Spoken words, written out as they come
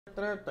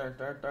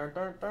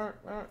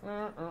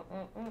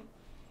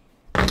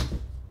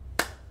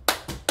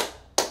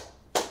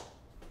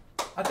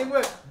I think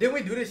didn't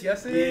we do this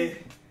yesterday? Yeah.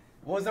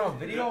 Was it on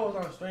video or was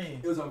it on stream?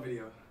 It was on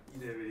video. You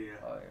did video.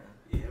 Oh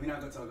yeah. Yeah, we're not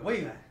gonna talk about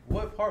Wait, that.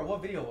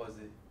 what video was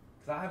it?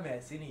 Cause I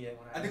haven't seen it yet.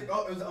 When I think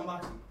it was an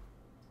unboxing.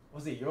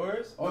 Was it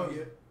yours? No, Or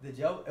yeah. the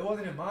gel? It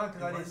wasn't in mine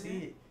because I didn't see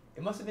it.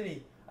 It must have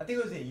been. I think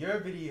it was in your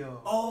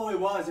video. Oh, it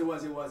was. You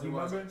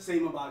remember?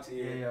 Same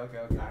unboxing. Yeah. Okay.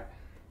 Alright.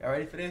 Y'all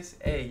ready for this?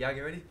 Hey, y'all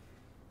get ready?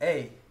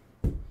 Hey,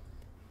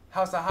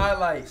 how's the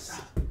highlights?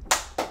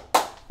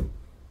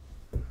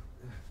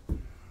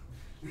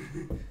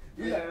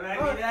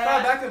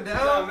 Back him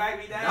down.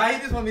 Nah, he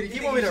just want me to. He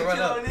want me to run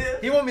up.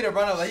 He want me to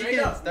run up. Like he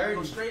getting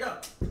sturdy. Straight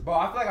up. Bro,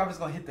 I feel like I'm just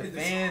gonna hit the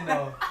fan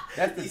though.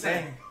 That's the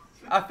thing.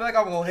 I feel like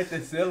I'm gonna hit the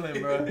ceiling,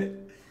 bro.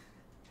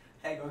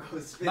 Hey, go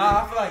spin.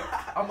 Nah, I feel like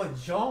I'm gonna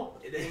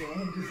jump. Just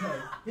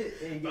like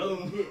hit.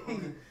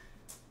 Boom.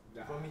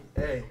 For me,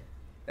 hey,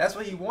 that's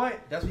what he want.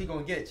 That's what he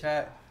gonna get,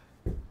 chat.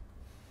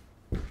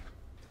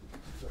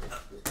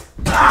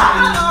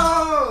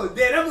 Oh,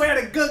 damn, that boy had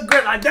a good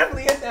grip. I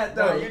definitely hit that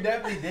though. No, you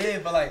definitely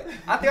did, but like,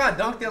 I think I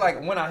dunked it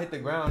like when I hit the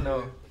ground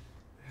though.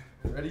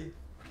 Ready?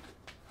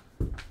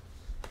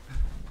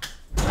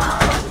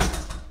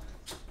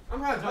 I'm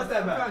trying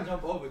to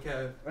jump over,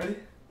 Kev. Ready?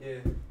 Yeah.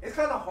 It's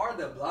kind of hard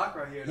to block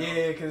right here though.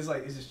 Yeah, cause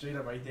it's just straight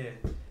up right there.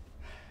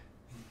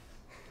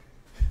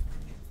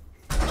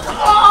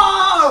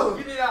 Oh!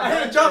 You did not. I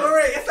hit a jump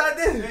already. Yes, I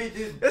did. No, you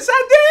did. Yes, I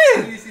I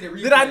did. need to see the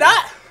replay. Did I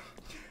not?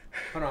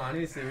 Hold on, I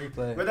need to see the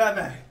replay. Where'd that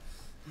back?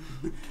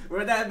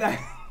 Where'd that back?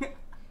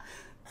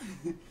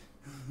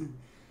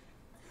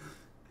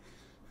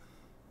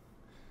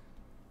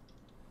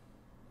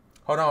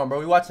 Hold on, bro.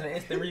 We watching an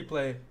instant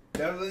replay.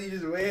 Definitely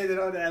just waited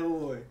on that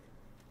boy.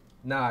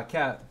 Nah,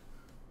 cap.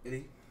 Did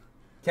he?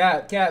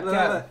 Cap.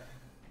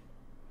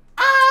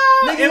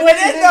 Ah! Nigga, It went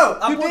in though.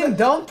 You didn't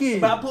dunk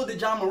it. But I pulled the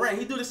John Moran.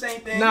 He do the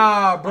same thing.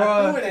 Nah, bro.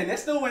 I threw it in. That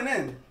still went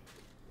in.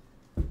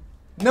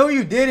 No,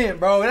 you didn't,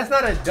 bro. That's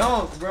not a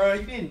dunk, bro.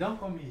 You didn't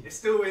dunk on me. It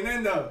still went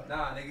in though.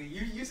 Nah,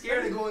 nigga. You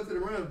scared to go into the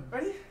rim.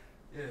 Ready?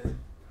 Yeah.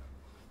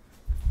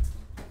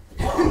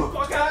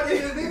 Fuck out of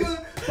here,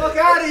 nigga. Fuck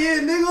out of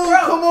here, nigga. Bro,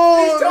 Come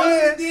on, these toes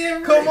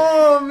man. is Come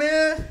on,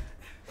 man.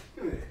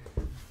 Come here.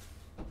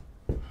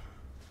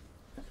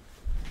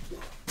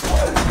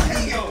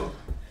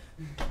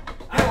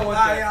 He don't want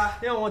that.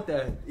 He don't want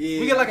that. Yeah.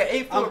 We get like an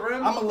 8-foot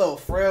rim. I'm a little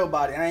frail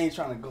body. I ain't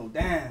trying to go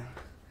down.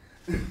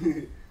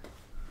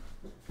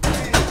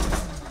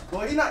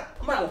 Boy, I'm not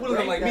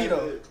pulling him like me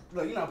though.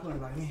 Look, you're not pulling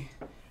him like me.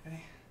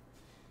 Ready?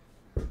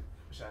 What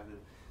should I do?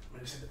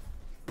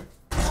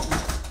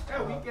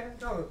 That weak ass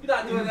dunk. You're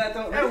not doing that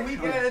though. That weak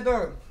ass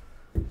dunk.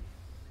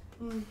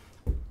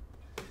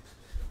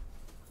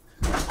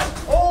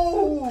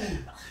 Oh!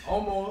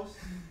 Almost.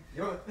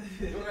 You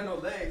don't got no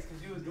legs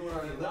because you was doing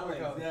all your leg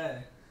workout. Yeah.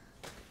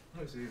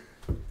 Let me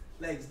see.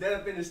 Legs dead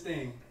up in this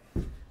thing.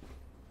 Let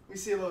me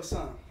see a little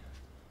something.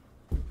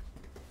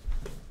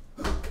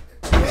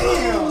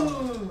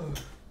 Damn!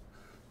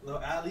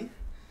 Little alley.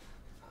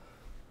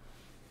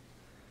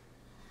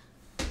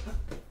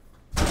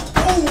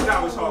 Oh,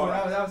 that was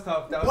hard. That was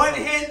tough. That was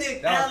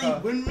One-handed That was alley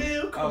tough.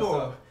 windmill. Come That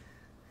was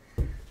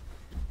on.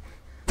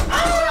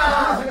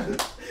 Ah!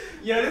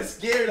 Yeah, that's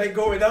scary. Like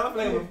going up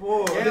like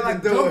before. Yeah,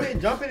 like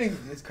jumping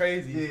is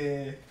crazy.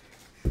 Yeah.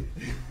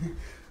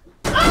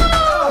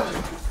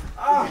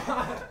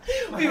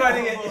 We about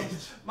to get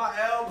my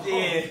elbow.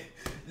 Yeah.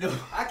 No.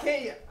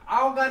 I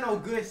don't got no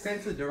good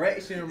sense of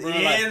direction, bro.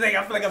 Yeah, Like, it's like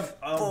I feel like I'm.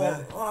 Hold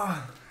on.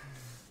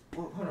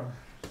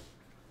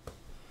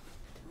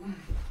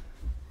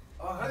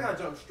 Oh, I gotta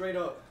jump straight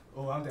up.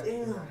 Oh, I'm down.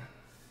 Damn.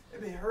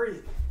 It been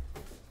hurting.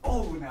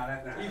 Oh, nah,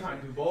 that's not. You trying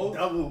to do both?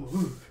 Double.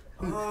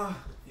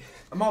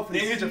 I'm out for the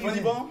Did you hit your funny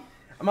season. bone?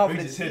 I'm out Or for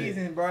you the just hit it?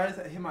 season, bro. I just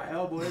hit my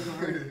elbow. It doesn't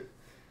hurt.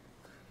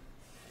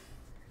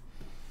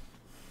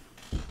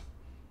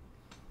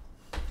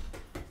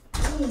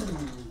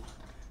 Ooh.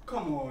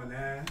 Come on,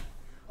 man.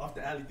 Off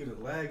the alley through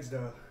the legs,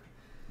 though.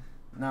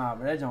 Nah,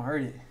 but that don't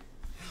hurt it.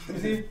 You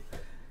see?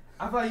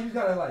 I feel like you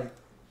gotta like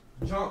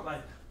jump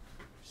like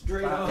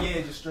straight up.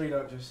 Yeah, just straight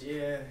up. Just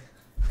Yeah.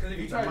 Cause if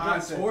you It's try a to jump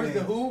mindset towards thing.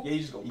 the hoop, Yeah, you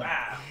just go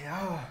wow.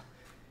 Yeah.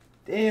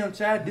 Damn,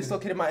 Chad,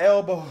 dislocated my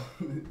elbow.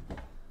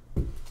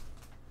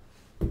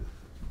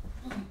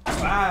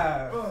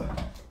 Wow.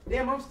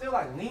 Damn, I'm still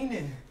like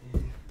leaning.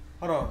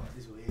 Hold on.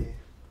 This way.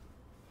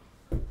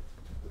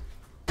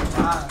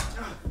 Wow.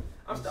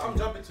 I'm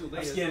jumping too late.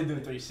 I'm scared to do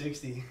a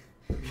 360.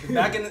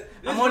 Back in the,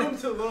 I'm only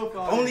too little for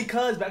only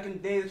cuz back in the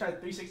day they tried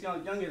 360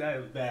 on younger, that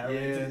was bad. I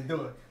really Yeah. didn't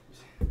do it.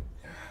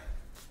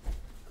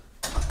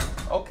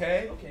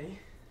 Okay. Okay.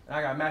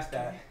 I gotta match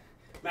that.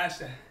 Match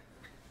that.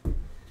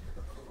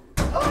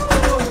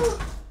 Oh!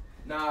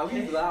 Nah,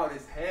 we loud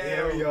as hell.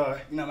 Yeah, we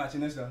are. You're not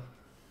matching this though.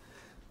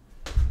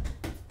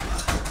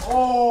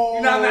 Oh!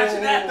 You're not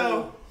matching that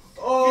though.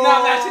 Oh! You're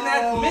not matching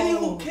that. Mini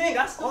Hoop King,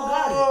 I still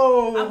got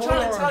it. I'm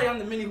trying to tell you I'm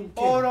the Mini Hoop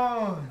King. Hold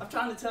on. I'm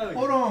trying to tell you.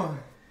 Hold on.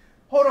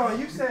 Hold on.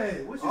 You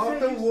said what you Off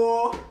said? the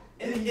wall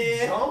In the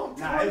air. Jump?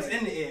 Nah, it was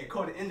in the air.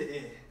 Caught it in the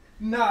air.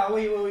 Nah,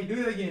 wait.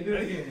 Do it again.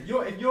 If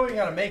you ain't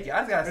gotta make it, I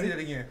just gotta see it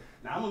again.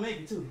 Nah, I'm gonna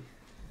make it too.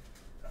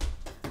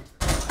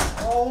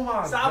 Oh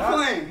my Stop God.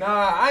 playing. Nah,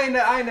 I ain't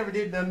never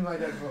did nothing like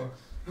that before.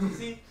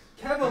 See,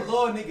 Kevin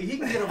little nigga, he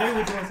can get away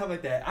with doing stuff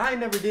like that. I ain't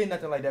never did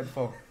nothing like that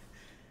before.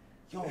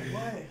 Yo,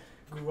 what?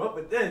 Grew up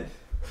with this.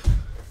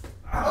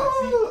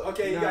 Oh,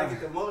 okay, you gotta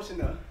get the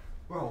motion up.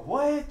 Bro,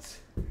 what?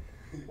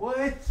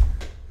 What?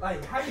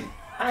 Like, how you?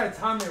 I gotta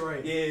time it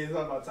right. Yeah, it's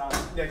all about time.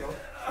 There you go.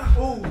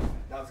 Ooh.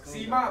 That was cool.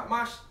 See,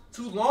 my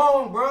too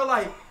long, bro.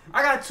 Like,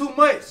 I got too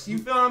much. You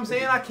feel what I'm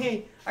saying? I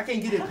can't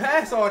get it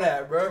past all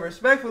that, bro.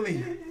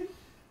 Respectfully.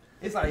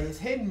 It's like it's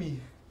hitting me.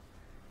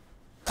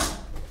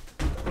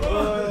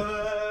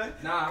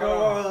 Nah,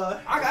 go on.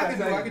 I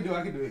can do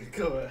it.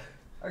 Go on.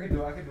 I can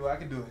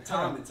do it.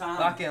 Time.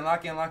 Lock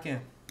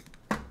in.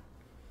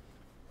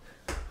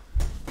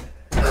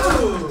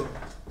 Ooh.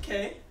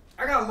 Okay.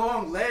 I got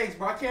long legs,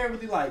 bro. I can't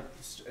really like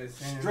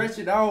stretch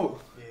it out.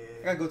 Yeah.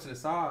 I gotta go to the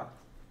side.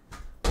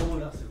 Oh,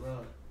 that's it,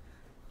 bro.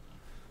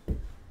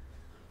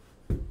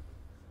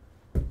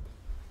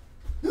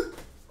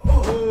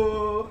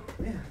 Oh.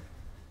 Yeah.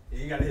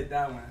 Yeah, you gotta hit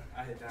that one.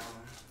 I hit that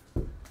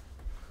one.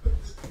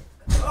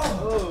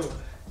 Oh.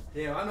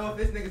 Damn, I know if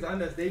this niggas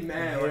under us, they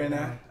mad right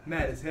now.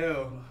 Mad as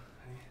hell.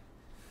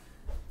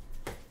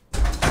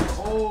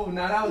 Oh,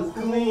 nah, that was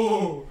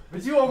clean.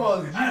 But you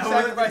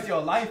sacrificed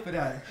your life for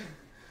that.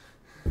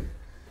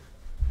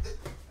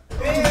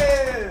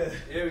 Yeah.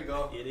 Here we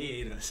go. Yeah, they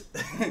ate us.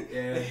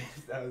 Yeah.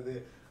 That was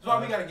it. That's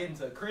why we gotta get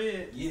into a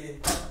crib. Yeah.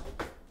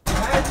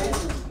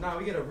 Nah,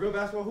 we get a real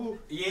basketball hoop.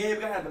 Yeah, we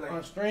gotta have On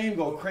like stream,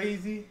 go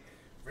crazy.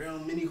 real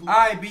mini hoop.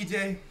 Alright,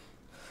 BJ.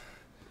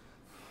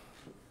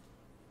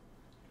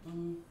 I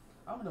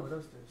don't know what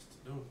else there's to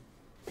do.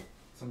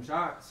 Some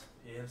shots.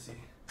 Yeah, let's see.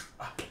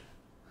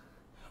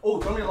 Oh,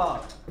 throw me a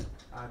lob.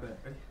 I bet.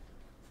 Ready?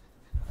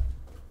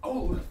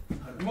 Oh.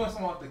 You want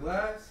some off the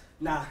glass?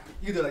 Nah,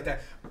 you do it like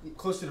that.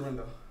 Close to the rim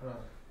though. Hold on.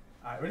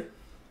 Alright, ready?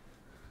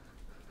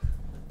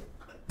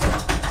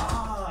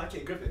 Ah, I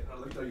can't grip it. Oh,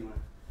 let me throw you one.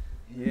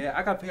 Yeah,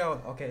 I gotta pick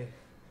out. Okay.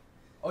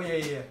 Oh yeah.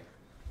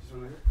 Just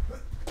one right here.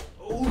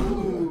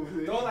 Ooh.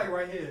 Throw it like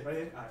right here. Right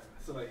here? Alright,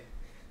 so like.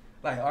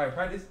 Alright,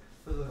 practice.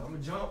 So look, I'm gonna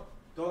jump.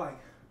 Throw like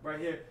right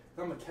here.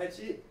 I'm gonna catch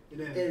it. And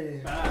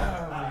then.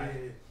 Yeah.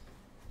 Alright.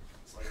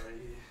 It's like right here.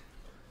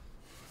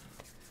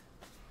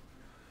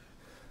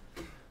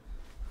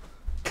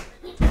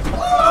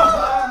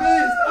 I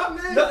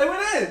missed. No, it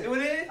went in. It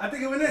went in? I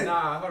think it went in.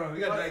 Nah, hold on. We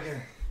gotta do that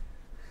again.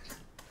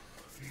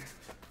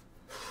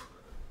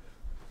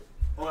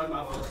 Oh, that's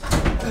my fault.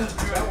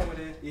 That one went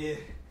in. Yeah.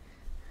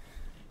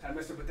 I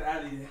messed up with the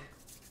alley there.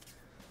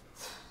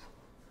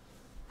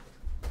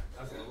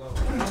 That's a little low.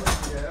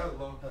 Yeah, that was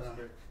low. Hold on.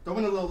 Throw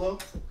in a little low.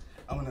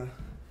 I'm gonna.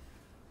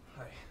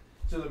 Like,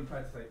 just let me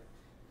practice. Like,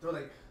 throw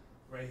like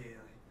right here.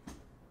 Like,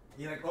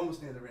 yeah, like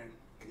almost near the rim.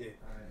 Yeah.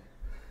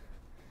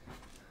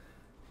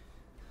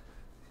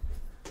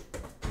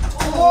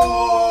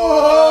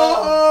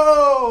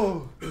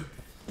 Oh!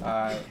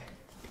 Alright.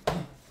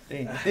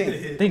 Think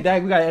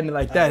that we gotta end it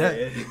like that, huh?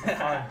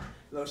 Alright.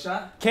 Little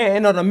shot? Can't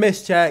end on a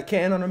miss, Chad.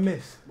 Can't end on a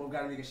miss. Both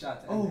gotta make a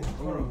shot. To Oh, end it.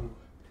 hold on.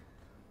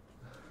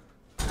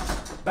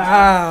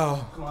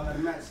 Bow. Come on, let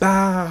me match.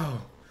 Bow.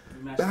 Let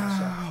me match that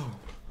shot.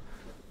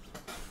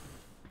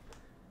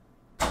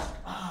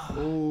 Bow.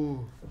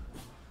 Ooh.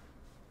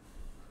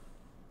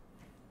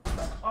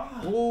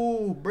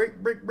 Ooh. Break.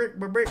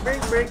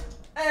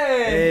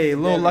 Hey,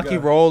 little lucky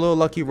roll.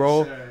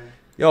 Sure.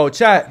 Yo,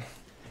 chat.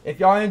 If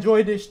y'all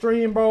enjoyed this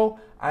stream, bro,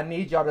 I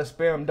need y'all to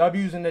spam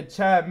W's in the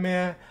chat,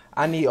 man.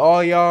 I need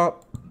all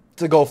y'all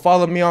to go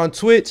follow me on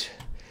Twitch.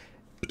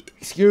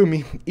 Excuse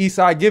me.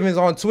 Esai Givens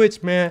on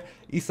Twitch, man.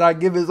 Esai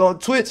Givens on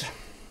Twitch.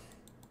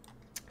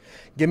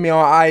 Get me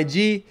on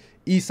IG.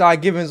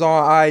 Esai Givens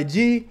on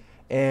IG.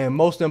 And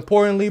most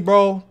importantly,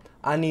 bro,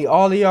 I need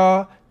all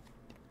y'all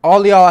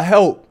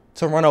help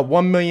to run up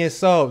 1 million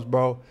subs,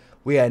 bro.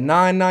 We at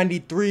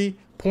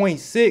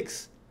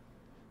 993.6.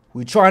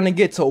 We trying to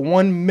get to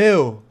 1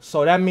 mil.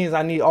 So that means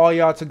I need all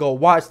y'all to go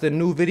watch the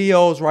new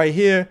videos right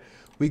here.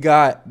 We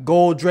got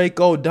Gold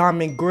Draco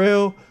Diamond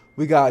Grill.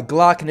 We got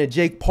Glock and the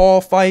Jake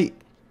Paul fight.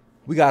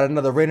 We got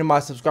another Rating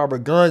My Subscriber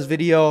Guns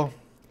video.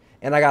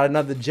 And I got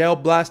another Gel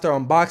Blaster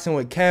unboxing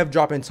with Kev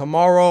dropping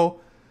tomorrow.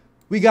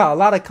 We got a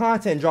lot of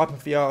content dropping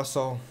for y'all,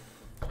 so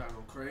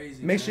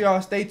Crazy, make sure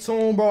y'all stay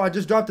tuned, bro. I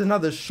just dropped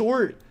another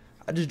short.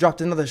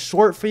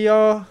 For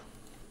y'all.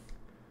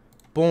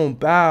 Boom,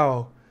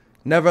 bow.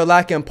 Never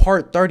Lacking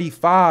Part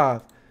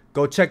 35.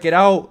 Go check it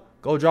out.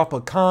 Go drop a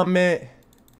comment.